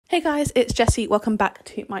Hey guys, it's Jessie. Welcome back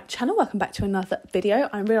to my channel. Welcome back to another video.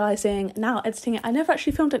 I'm realising now editing it, I never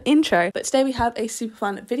actually filmed an intro, but today we have a super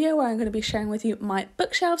fun video where I'm going to be sharing with you my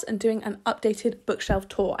bookshelves and doing an updated bookshelf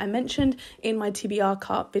tour. I mentioned in my TBR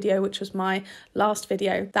cart video, which was my last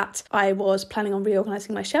video, that I was planning on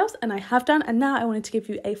reorganising my shelves, and I have done, and now I wanted to give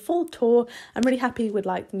you a full tour. I'm really happy with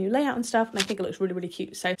like the new layout and stuff, and I think it looks really, really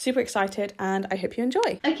cute. So super excited, and I hope you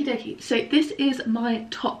enjoy. Okie dokie, so this is my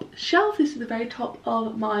top shelf. This is the very top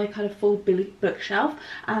of my kind of full Billy bookshelf,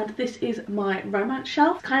 and this is my romance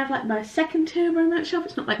shelf, kind of like my second tier romance shelf.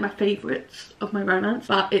 It's not like my favourites of my romance,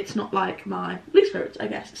 but it's not like my least favourites, I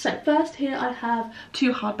guess. So first here I have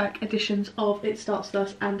two hardback editions of It Starts With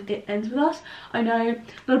Us and It Ends With Us. I know a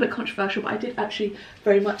little bit controversial, but I did actually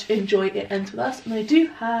very much enjoy It Ends With Us, and I do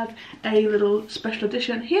have a little special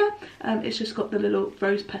edition here. It's just got the little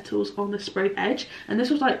rose petals on the sprayed edge, and this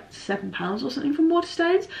was like £7 or something from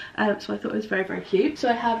Waterstones, so I thought it was very, very cute. So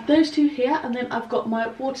I have those two here, and then I've got my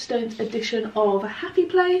Waterstones edition of Happy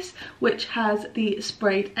Place, which has the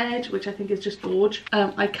sprayed edge, which I think is just gorge.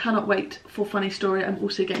 I cannot wait for Funny Story. I'm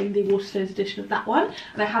also getting the Waterstones edition of that one,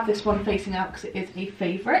 and I have this one facing out because it is a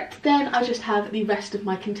favourite. Then I just have the rest of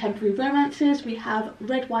my contemporary romances. We have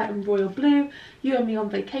Red, White and Royal Blue, You and Me on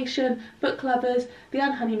Vacation, Book Lovers, The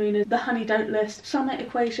Unhoneymooners, The Honey Don't List, Summer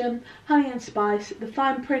Equation, Honey and Spice, The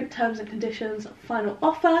Fine Print, Terms and Conditions, Final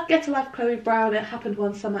Offer, Get a Life, Chloe Brown, It Happened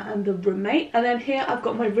One Summer and The Roommate. And then here I've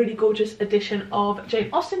got my really gorgeous edition of Jane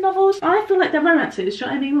Austen novels. I feel like they're romances, do you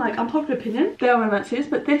know what I mean? Like, unpopular opinion, they are romances,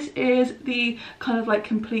 but this is the kind of like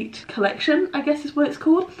complete collection, I guess is what it's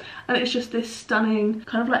called. And it's just this stunning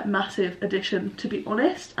kind of like massive edition, to be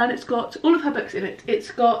honest. And it's got all of her books in it.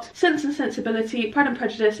 It's got Sense and Sensibility, Pride and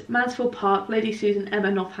Prejudice, Mansfield Park, Lady Susan,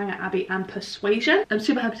 Emma, Northanger Abbey and Persuasion. I'm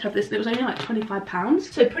super happy to have this, and it was only like £25,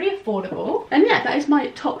 so pretty affordable. And yeah, that is my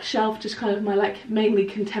top shelf, just kind of my like mainly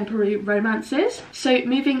contemporary romances. So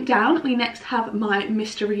moving down, we next have my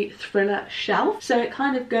mystery thriller shelf. So it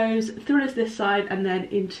kind of goes thrillers this side and then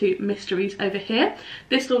into mysteries over here.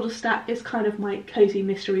 This little stack is kind of my cozy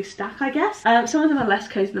mystery stack, I guess. Some of them are less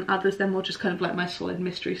cozy than others. They're more just kind of like my solid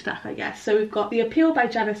mystery stack, I guess. So we've got The Appeal by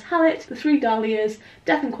Janice Hallett, The Three Dahlias,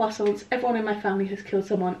 Death and Croissants, Everyone in My Family Has Killed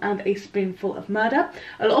Someone and A Spoonful of Murder.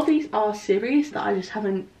 A lot of these are series that I just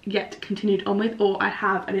haven't yet continued on with, or I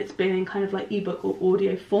have and it's been in kind of like ebook or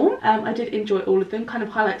audio form. I did enjoy all of them. Kind of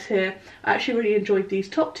highlights here, I actually really enjoyed these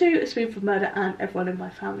top two, A Spoonful of Murder and Everyone in My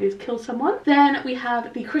Family Has Killed Someone. Then we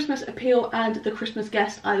have The Christmas Appeal and The Christmas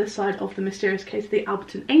Guest, either side of The Mysterious Case of the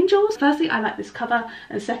Alberton Angels. Firstly, I like this cover,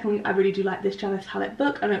 and secondly, I really do like this Janice Hallett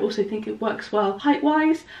book, and I also think it works well height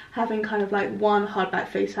wise, having kind of like one hardback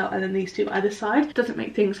face out and then these two either side doesn't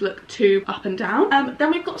make things look too up and down.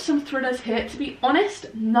 Then we've got some thrillers here. To be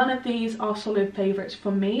honest, none of these are solid favourites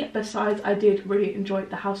from me. Besides, I did really enjoy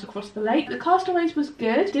The House Across the Lake. The Castaways was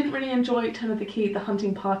good. Didn't really enjoy Turn of the Key, The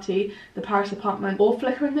Hunting Party, The Paris Apartment or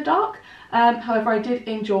Flicker in the Dark. However, I did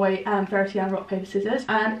enjoy Verity and Rock Paper Scissors,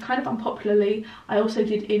 and kind of unpopularly, I also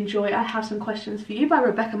did enjoy I Have Some Questions for You by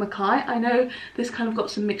Rebecca Mackay. I know this kind of got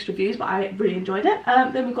some mixed reviews, but I really enjoyed it.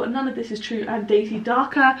 Then we've got None of This Is True and Daisy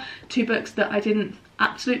Darker, two books that I didn't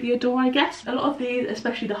absolutely adore, I guess. A lot of these,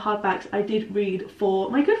 especially the hardbacks, I did read for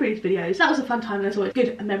my Goodreads videos. That was a fun time, and there's always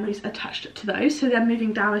good memories attached to those. So then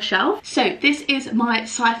moving down a shelf. So this is my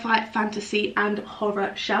sci-fi, fantasy and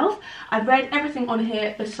horror shelf. I've read everything on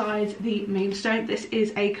here besides The Moonstone. This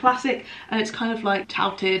is a classic, and it's kind of like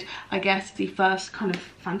touted, I guess, the first kind of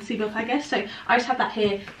fantasy book, I guess. So I just have that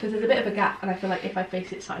here because there's a bit of a gap, and I feel like if I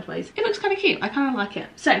face it sideways, it looks kind of cute. I kind of like it.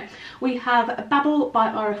 So we have Babel by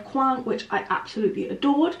R.F. Kuang, which I absolutely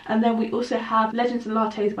adored, and then we also have Legends and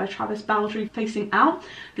Lattes by Travis Baldry facing out.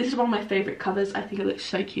 This is one of my favourite covers. I think it looks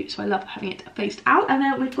so cute, so I love having it faced out. And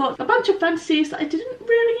then we've got a bunch of fantasies that I didn't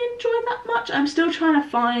really enjoy that much. I'm still trying to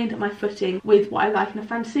find my footing with what I like in a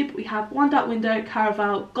fantasy, but we have One Dark Window,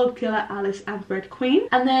 Caraval, Godkiller, Alice and Red Queen.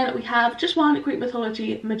 And then we have just one Greek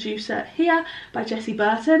mythology, Medusa here by Jessie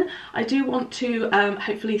Burton. I do want to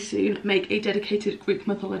hopefully soon make a dedicated Greek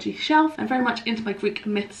mythology shelf. I'm very much into my Greek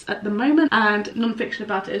myths at the moment, and non-fiction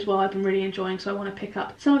about it as well I've been really enjoying, so I want to pick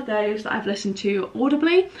up some of those that I've listened to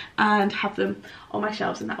audibly and have them on my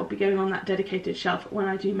shelves, and that will be going on that dedicated shelf when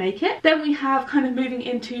I do make it. Then we have kind of moving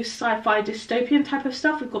into sci-fi dystopian type of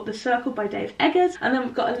stuff. We've got The Circle by Dave Eggers, and then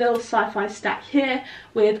we've got a little sci-fi stack here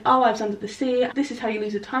with Our Lives Under the Sea, This Is How You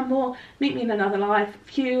Lose a Time War, Meet Me in Another Life,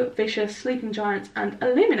 Few, Vicious, Sleeping Giants and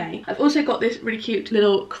Illuminate. I've also got this really cute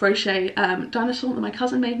little crochet dinosaur that my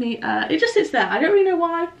cousin made me. It just sits there. I don't really know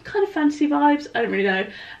why. Kind of fantasy vibes. I I don't really know.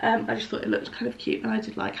 I just thought it looked kind of cute and I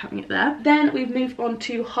did like having it there. Then we've moved on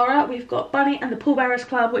to horror. We've got Bunny and the Pallbearers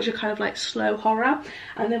Club, which are kind of like slow horror.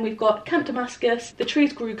 And then we've got Camp Damascus, The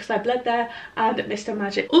Trees Grew Because I Bled There, and Mr.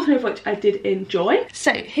 Magic, all three of which I did enjoy.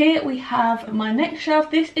 So here we have my next shelf.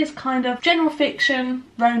 This is kind of general fiction,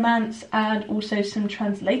 romance, and also some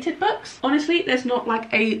translated books. Honestly, there's not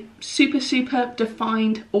like a super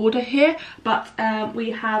defined order here, but we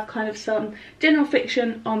have kind of some general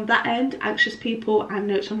fiction on that end, Anxious People and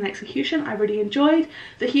Notes on an Execution I really enjoyed,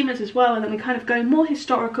 The Humans as well, and then we kind of go more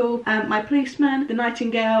historical, My Policeman, The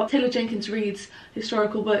Nightingale, Taylor Jenkins Reid's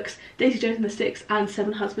historical books, Daisy Jones and the Six, and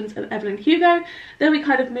Seven Husbands and Evelyn Hugo. Then we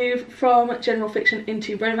kind of move from general fiction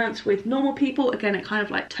into romance with Normal People. Again, it kind of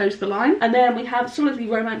like toes the line. And then we have solidly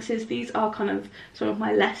romances. These are kind of some of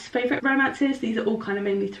my less favourite romances. These are all kind of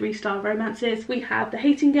mainly 3-star romances. We have The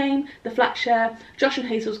Hating Game, The Flat Share, Josh and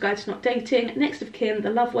Hazel's Guide to Not Dating, Next of Kin, The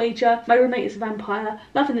Love Wager, My Roommate is a Vampire,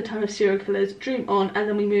 Love in the Time of Serial Killers, Dream On, and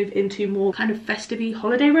then we move into more kind of festive-y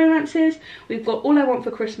holiday romances. We've got All I Want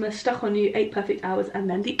for Christmas, Stuck on You, 8 Perfect Hours, and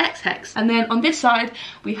then The Ex-Hex. And then on this side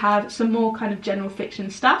we have some more kind of general fiction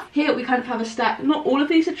stuff. Here we kind of have a stack. Not all of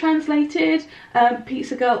these are translated.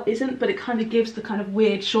 Pizza Girl isn't, but it kind of gives the kind of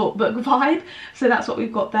weird short book vibe, so that's what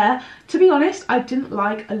we've got there. To be honest, I didn't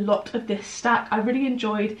like a lot of this stack. I really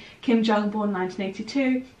enjoyed Kim Jong-Born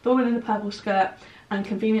 1982, The Woman in the Purple Skirt, and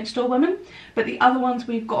Convenience Store Woman, but the other ones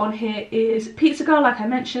we've got on here is Pizza Girl, like I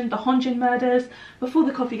mentioned, The Honjin Murders, Before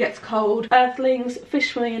the Coffee Gets Cold, Earthlings,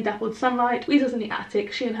 Fish Swimming in Dappled Sunlight, Weasels in the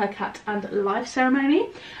Attic, She and Her Cat, and Life Ceremony.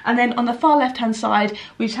 And then on the far left hand side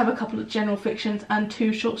we just have a couple of general fictions and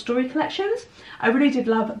 2 short story collections. I really did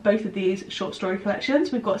love both of these short story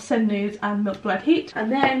collections. We've got Send Nudes and Milk Blood Heat. And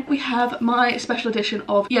then we have my special edition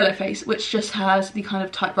of Yellowface, which just has the kind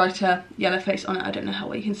of typewriter Yellowface on it. I don't know how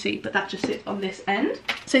well you can see, but that just sits on this end.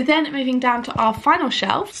 So then moving down to our final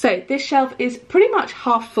shelf. So this shelf is pretty much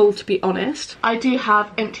half full, to be honest. I do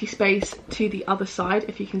have empty space to the other side,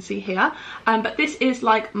 if you can see here. But this is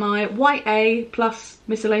like my YA plus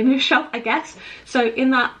miscellaneous shelf, I guess. So in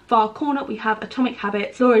that far corner we have Atomic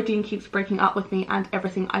Habits, Laura Dean Keeps Breaking Up With Me, and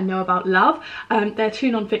Everything I Know About Love. They're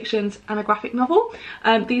 2 non-fictions and a graphic novel.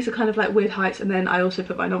 These are kind of like weird heights, and then I also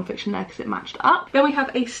put my non-fiction there because it matched up. Then we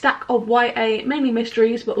have a stack of YA, mainly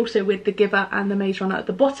mysteries, but also with The Giver and The Maze Runner at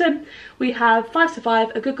the bottom. We have 5 to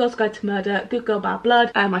 5, A Good Girl's Guide to Murder, Good Girl Bad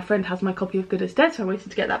Blood. My friend has my copy of Good as Dead, so I waited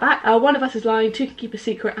to get that back. One of Us is Lying, Two Can Keep a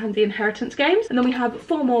Secret, and The Inheritance Games. And then we have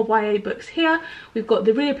 4 more YA books here. We've got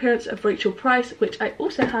The Reappearance of Rachel Price, which I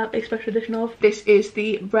also have a special edition of. This is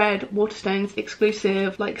the red Waterstones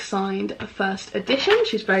exclusive, like signed first edition.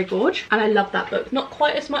 She's very gorgeous, and I love that book. Not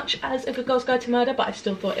quite as much as A Good Girl's Guide to Murder, but I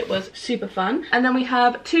still thought it was super fun. And then we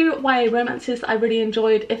have 2 YA romances that I really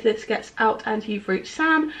enjoyed, If This Gets Out and You've Reached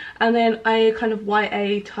Sam, and then a kind of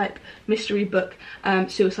YA type mystery book,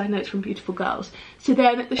 Suicide Notes from Beautiful Girls. So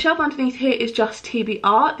then the shelf underneath here is just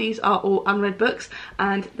TBR. These are all unread books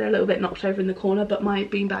and they're a little bit knocked over in the corner, but my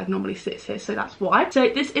beanbag normally sits here, so that's why. So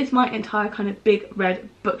this is my entire kind of big red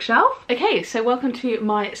bookshelf. Okay, so welcome to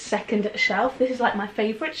my second shelf. This is like my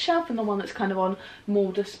favourite shelf and the one that's kind of on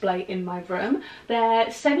more display in my room.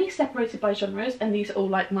 They're semi-separated by genres, and these are all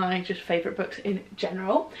like my just favourite books in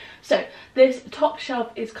general. So this top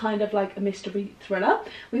shelf is kind of like a mystery thriller.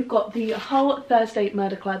 We've got the whole Thursday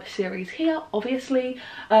Murder Club series here, obviously.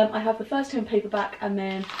 I have the first 2 in paperback and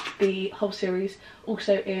then the whole series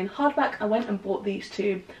also in hardback. I went and bought these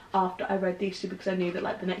 2 after I read these 2 because I knew that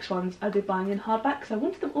like the next ones I'd be buying in hardback, because I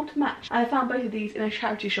wanted them all to match. I found both of these in a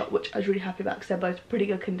charity shop, which I was really happy about because they're both pretty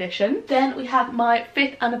good condition. Then we have my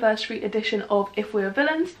 5th anniversary edition of If We Were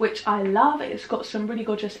Villains, which I love. It's got some really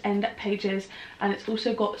gorgeous end pages and it's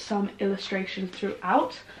also got some illustrations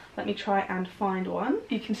throughout. Let me try and find one.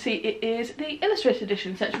 You can see it is the illustrated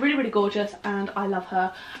edition, so it's really gorgeous and I love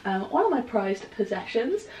her. One of my prized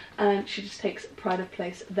possessions, and she just takes pride of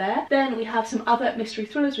place there. Then we have some other mystery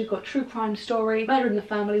thrillers. We've got True Crime Story, Murder in the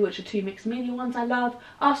Family, which are 2 mixed media ones I love,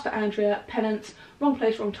 Ask for Andrea, Penance, Wrong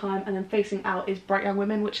Place, Wrong Time, and then Facing Out is Bright Young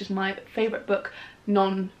Women, which is my favourite book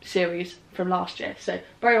non-series from last year. So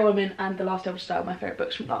Bright Young Women and The Last Devil Style are my favourite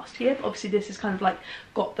books from last year, but obviously this is kind of like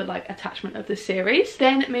got the like attachment of the series.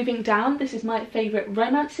 Then moving down, this is my favourite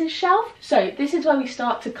romances shelf. So this is where we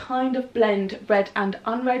start to kind of blend read and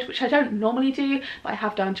unread, which I don't normally do, but I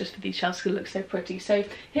have done just for these shelves because it looks so pretty. So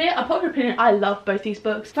here, unpopular opinion, I love both these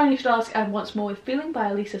books, Funny You Should Ask and Once More with Feeling by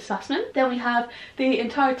Elisa Sussman. Then we have the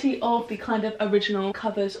entirety of the kind of original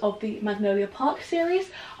covers of the Magnolia Park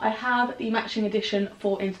series. I have the matching edition edition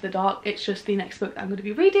for Into the Dark. It's just the next book that I'm going to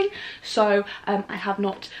be reading, so I have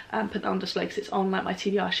not put that on display because it's on like my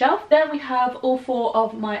TBR shelf. Then we have all 4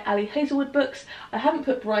 of my Ali Hazelwood books. I haven't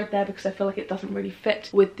put Bride there because I feel like it doesn't really fit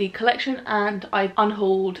with the collection, and I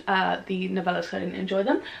unhauled the novellas because I didn't enjoy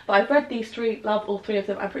them. But I've read these 3, love all 3 of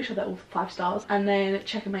them. I'm pretty sure they're all 5 stars. And then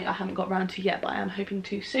Checkmate I haven't got around to yet, but I am hoping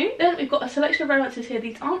to soon. Then we've got a selection of romances here.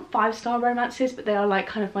 These aren't 5-star romances, but they are like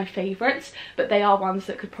kind of my favourites, but they are ones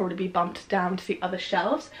that could probably be bumped down to the other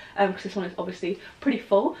shelves because this one is obviously pretty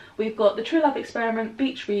full. We've got The True Love Experiment,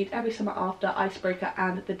 Beach Read, Every Summer After, Icebreaker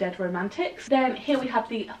and The Dead Romantics. Then here we have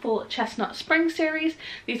the full Chestnut Spring series.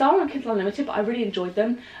 These are on Kindle Unlimited, but I really enjoyed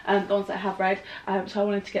them, the ones that I have read, so I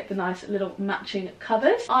wanted to get the nice little matching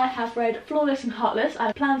covers. I have read Flawless and Heartless. I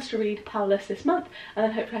have plans to read Powerless this month, and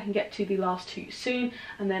then hopefully I can get to the last 2 soon,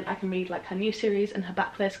 and then I can read like her new series and her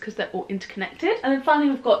backlist because they're all interconnected. And then finally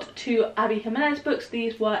we've got 2 Abby Jimenez books.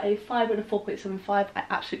 These were a 5 and a 4.75. I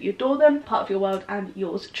absolutely adore them. Part of Your World and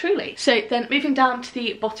Yours Truly. So then moving down to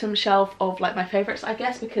the bottom shelf of like my favourites, I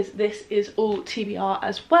guess, because this is all TBR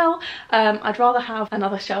as well. I'd rather have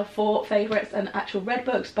another shelf for favourites and actual read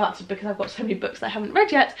books, but because I've got so many books that I haven't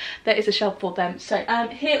read yet, there is a shelf for them. So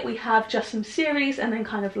here we have just some series and then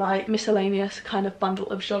kind of like miscellaneous kind of bundle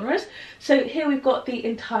of genres. So here we've got the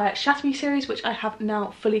entire Shatter Me series, which I have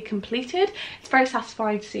now fully completed. It's very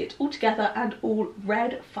satisfying to see it all together and all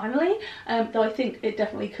read finally, though I think it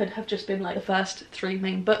definitely could have just been like the first 3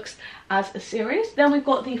 main books as a series. Then we've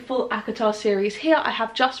got the full ACOTAR series here. I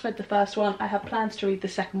have just read the first one. I have plans to read the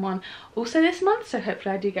second one also this month, so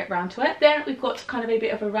hopefully I do get round to it. Then we've got kind of a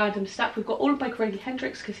bit of a random stack. We've got all of my Grady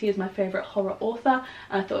Hendrix because he is my favourite horror author,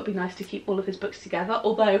 and I thought it'd be nice to keep all of his books together,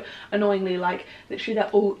 although annoyingly like literally they're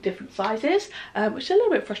all different sizes, which is a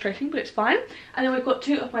little bit frustrating, but it's fine. And then we've got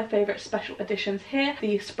 2 of my favourite special editions here.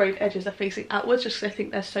 The sprayed edges are facing outwards just because I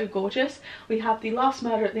think they're so gorgeous. We have The Last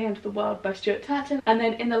Murder at the End of the World by Stuart Turton, and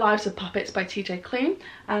then In the Lives of Puppets by TJ Klune.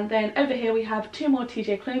 And then over here we have 2 more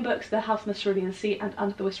TJ Klune books, The House in the Cerulean Sea and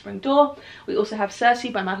Under the Whispering Door. We also have Circe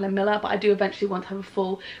by Madeline Miller, but I do eventually want to have a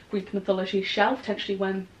full Greek mythology shelf, potentially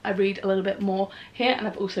when I read a little bit more here, and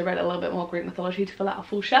I've also read a little bit more Greek mythology to fill out a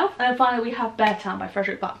full shelf. And then finally we have Beartown by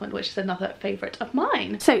Frederick Buckman, which is another favourite of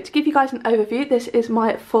mine. So to give you guys an overview, this is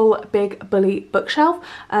my full Big Bully bookshelf.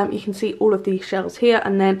 You can see all of these shelves here,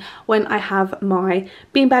 and then when I have my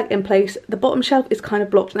beanbag in place, the bottom shelf is kind of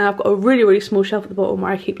blocked. Now I've got a really small shelf at the bottom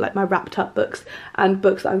where I keep like my wrapped up books and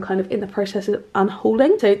books that I'm kind of in the process of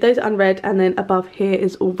unhauling. So those are unread, and then above here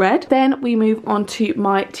is all read. Then we move on to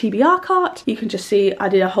my TBR cart. You can just see I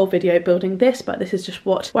did a whole video building this, but this is just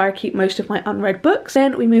where I keep most of my unread books.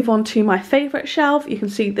 Then we move on to my favourite shelf. You can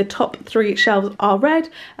see the top 3 shelves are read,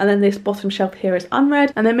 and then this bottom shelf here is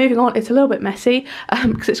unread. And then moving on, it's a little bit messy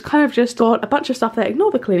because it's kind of just got a bunch of stuff there.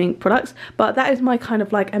 Ignore the cleaning products, but that is my kind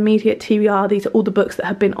of like immediate TBR. These are all the books that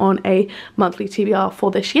have been on a monthly TBR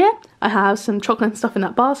for this year. I have some chocolate and stuff in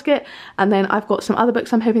that basket, and then I've got some other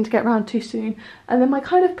books I'm hoping to get around to soon, and then my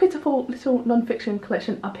kind of pitiful little non-fiction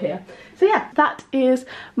collection up here. So yeah, that is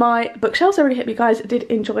my bookshelves. I really hope you guys did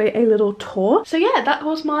enjoy a little tour. So yeah, that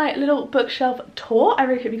was my little bookshelf tour. I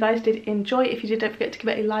really hope you guys did enjoy. If you did, don't forget to give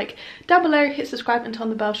it a like down below, hit subscribe and turn on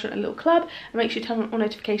the bell to join a little club, and make sure you turn on all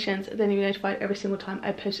notifications, then you'll be notified every single time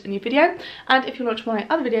I post a new video. And if you watch my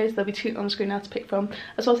other videos, there'll be 2 on the screen now to pick from,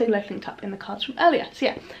 as well as a link linked up in the cards from earlier. So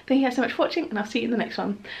yeah, thank you guys so much for watching, and I'll see you in the next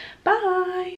one. Bye!